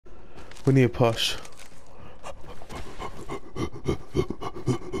We need a push.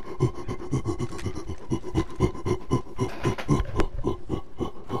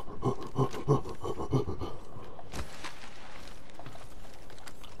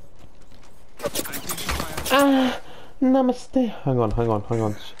 Namaste. Hang on.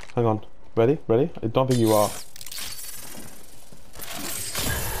 Ready? I don't think you are.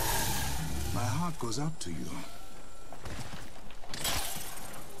 My heart goes out to you.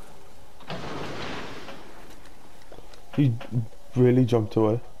 He really jumped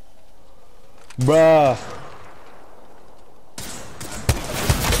away. Bruh!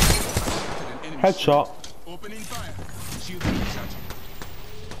 Headshot. Opening fire. Shield recharging.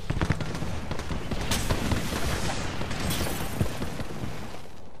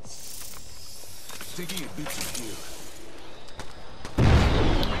 Taking a bit to heal. Do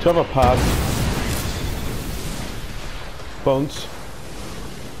you have a pad? Bones.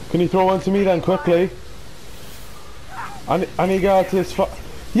 Can you throw one to me then quickly? I need to get out to this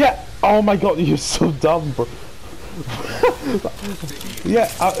yeah! Oh my god, you're so dumb, bro.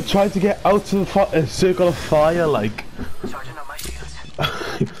 Yeah, I tried to get out to the circle of fire, like.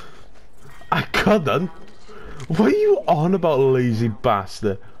 I couldn't. What are you on about, lazy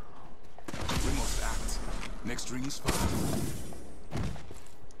bastard? We must act. Next ring is fire.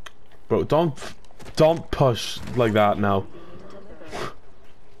 Bro, don't push like that now.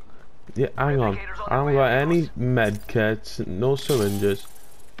 Yeah, hang on. I don't got any med kits, no syringes.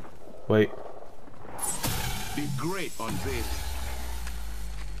 Wait. Be great on this.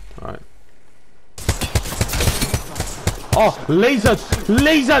 Alright. Oh, laser!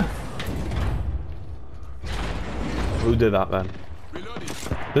 Laser! Who did that then? Reloading.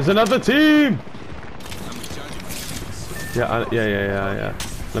 There's another team! I'm recharging my shields. Yeah.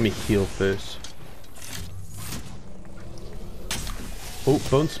 Let me heal first. Oh,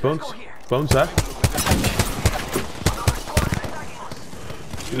 bones there.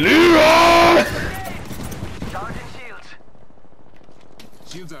 Leroy!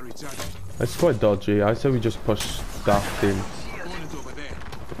 Shields are recharging. It's quite dodgy. I say we just push that team. Opponent over there.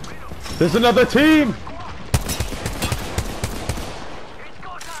 There's another team!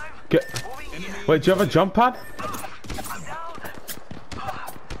 Wait, do you have a jump pad?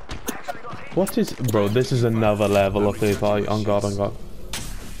 What is... Bro, this is another level of the fight. On God.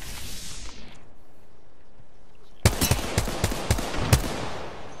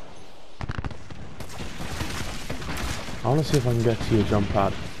 I want to see if I can get to your jump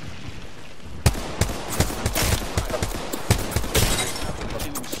pad.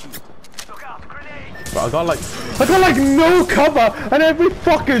 But I got like no cover and every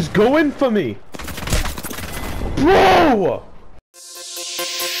fucker's going for me. Bro!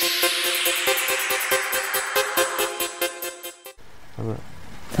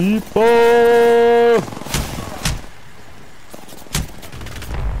 People!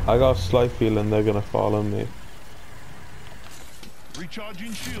 I got a slight feeling they're gonna follow me.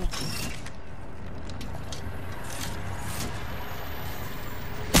 Recharging shield.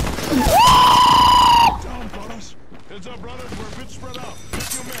 Down, brothers. Heads up, brothers. We're a bit spread out.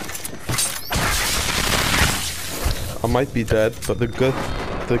 Get your men. I might be dead, but the good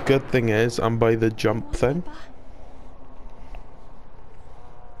thing is I'm by the jump thing.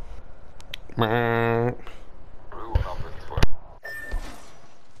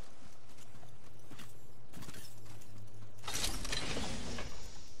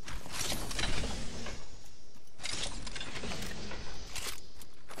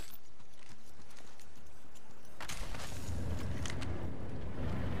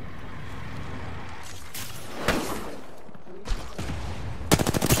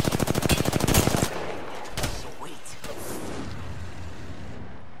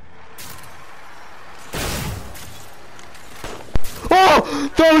 Oh,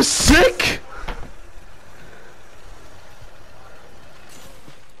 that was sick!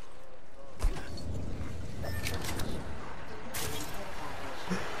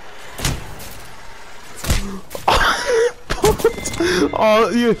 Oh,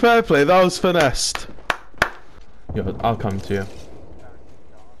 you fair play, that was finessed. Yo, I'll come to you.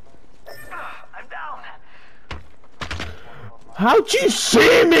 I'm down. How'd you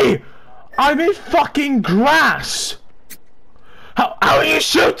see me? I'm in fucking grass! How are you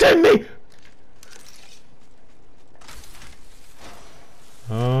shooting me?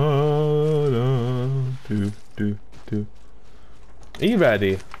 Are you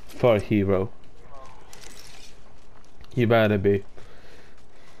ready for a hero? You better be.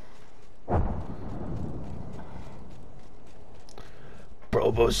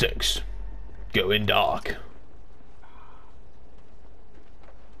 Bravo 6, going dark.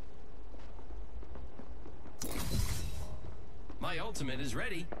 My ultimate is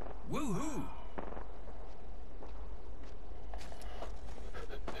ready. Woohoo!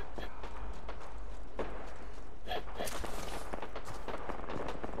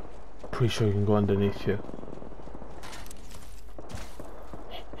 Pretty sure you can go underneath here.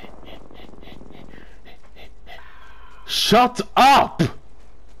 Shut up!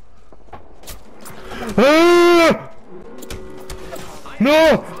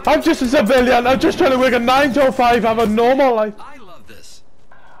 No! I'm just a civilian. I'm just trying to work a 9 to 5, have a normal life. I love this.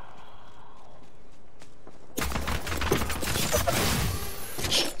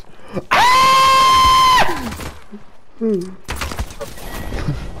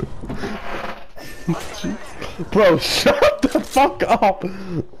 Bro, shut the fuck up!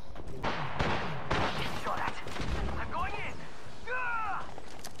 Shot at. I'm going in.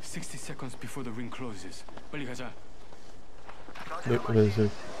 60 seconds before the ring closes. 빨리 가자. Look, there's a...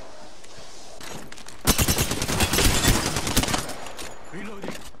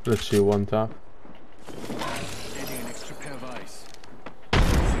 Reloading. Let's see one tap. Adding an extra pair of eyes.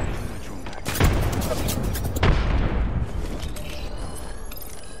 Setting my drone back.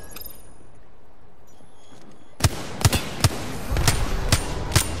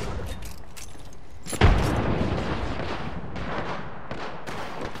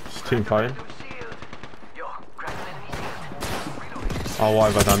 It's team fighting. Shield. Yo, grab an enemy shield. Reloading. Oh, why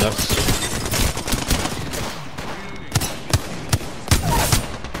have I done this?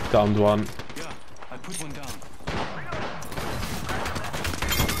 Downed one. Yeah, I put one down.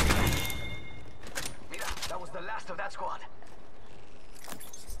 Mira, that was the last of that squad.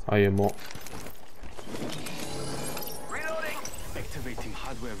 I am more. Reloading. Activating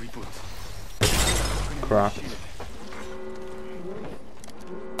hardware reboot. Crap.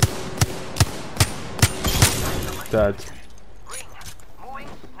 Dead. Ring. Moving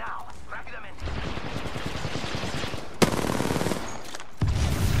now. Rapidamente.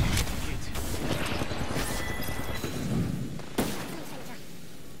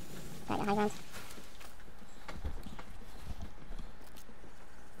 Right, high ground.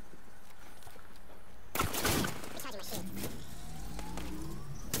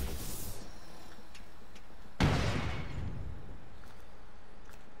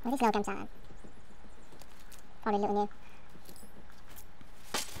 What is low jumps on? Probably looting you.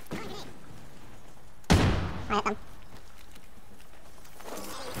 I hit them.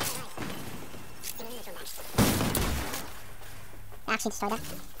 I actually destroyed that.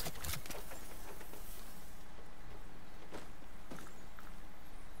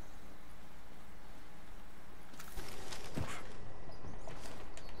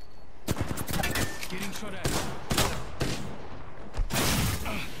 Getting shot at.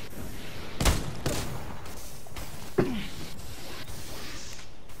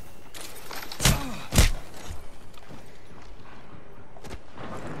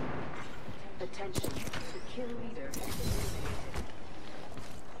 Attention, the kill leader has been eliminated.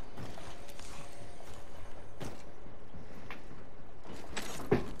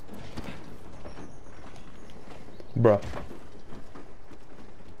 Bruh.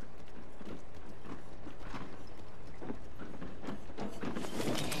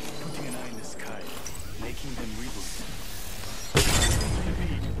 Putting an eye in the sky. Making them reboot.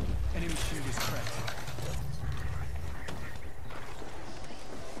 Enemy shield is cracked.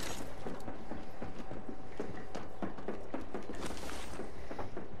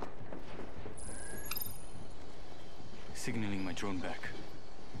 Signaling my drone back.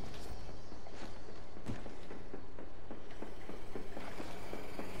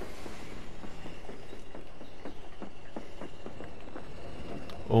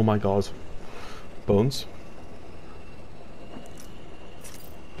 Oh my god. Bones?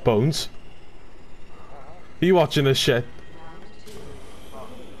 Bones? Are you watching this shit?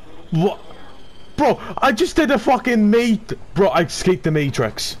 What? Bro, I just did a fucking meat. Bro, I escaped the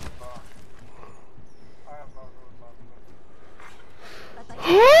Matrix.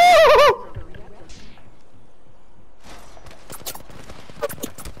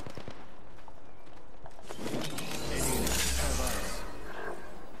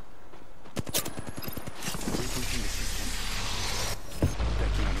 Rebooting the system.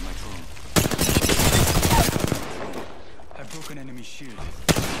 Backing out of my drone. I've broken enemy shield.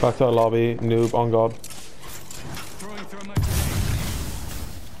 Back to the lobby, noob, on god. Throwing thermite grenade.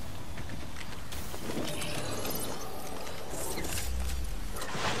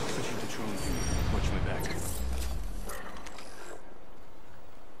 Switching to drone view. Watch my back.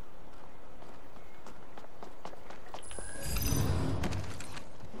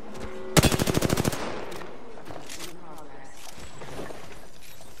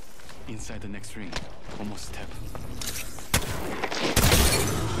 Inside the next ring. Almost step.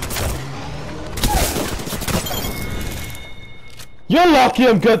 You're lucky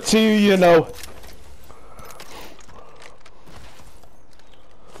I'm good to you, you know.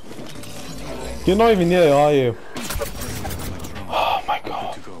 You're not even near, are you? Oh my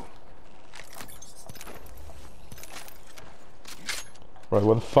god. Right,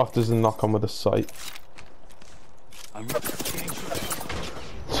 where the fuck does the knock on with the sight?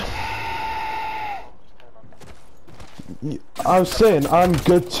 I was saying, I'm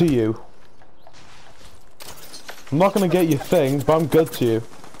good to you. I'm not gonna get your thing, but I'm good to you.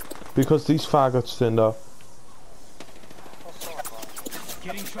 Because these faggots turned up.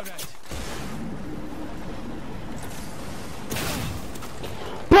 Getting shot at.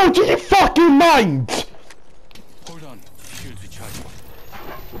 Bro, do you fucking mind? Hold on. Shields recharging.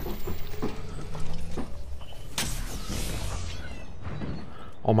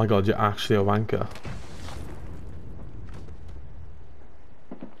 Oh my god, you're actually a wanker.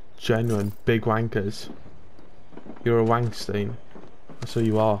 Genuine, big wankers. You're a wankstein. That's who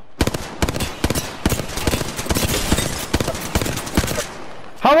you are.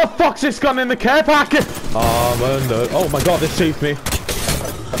 How the fuck's this gone in the care packet? Oh man, no. Oh my god, this saved me.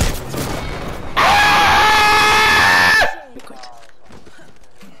 Ah!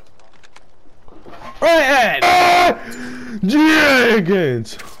 Right then!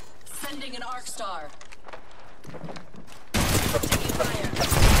 Jenkins! Sending an arc star. Taking fire.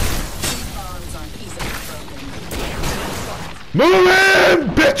 These bombs aren't easily broken. Move in,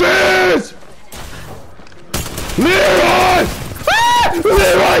 bitches! Leroy! Ah!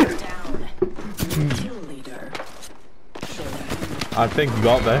 Leroy! Down. Kill leader. I think you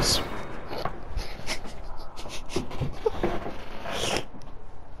got this.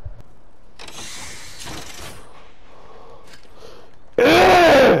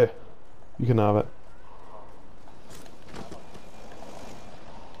 You can have it.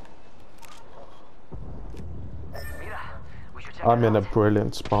 I'm in a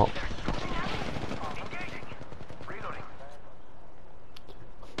brilliant spot.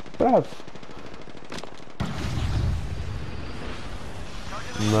 Bev.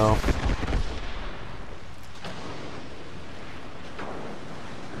 No.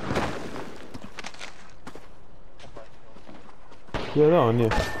 Yeah, that on you.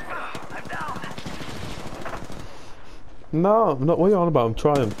 No, what are you on about? I'm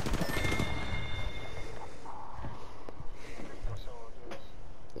trying.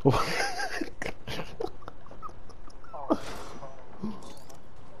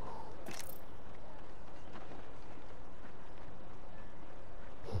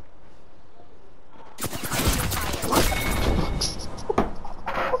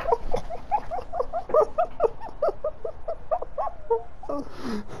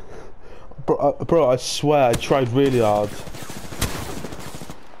 Bro, I swear I tried really hard.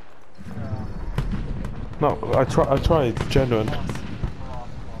 No, I tried, genuine.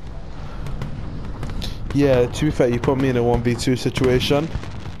 Yeah, to be fair, you put me in a 1v2 situation.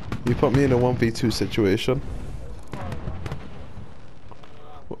 You put me in a 1v2 situation.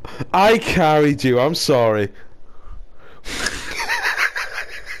 I carried you, I'm sorry.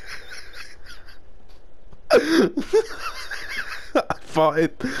 I fought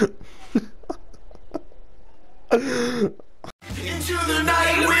it. Into the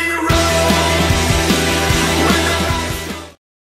night we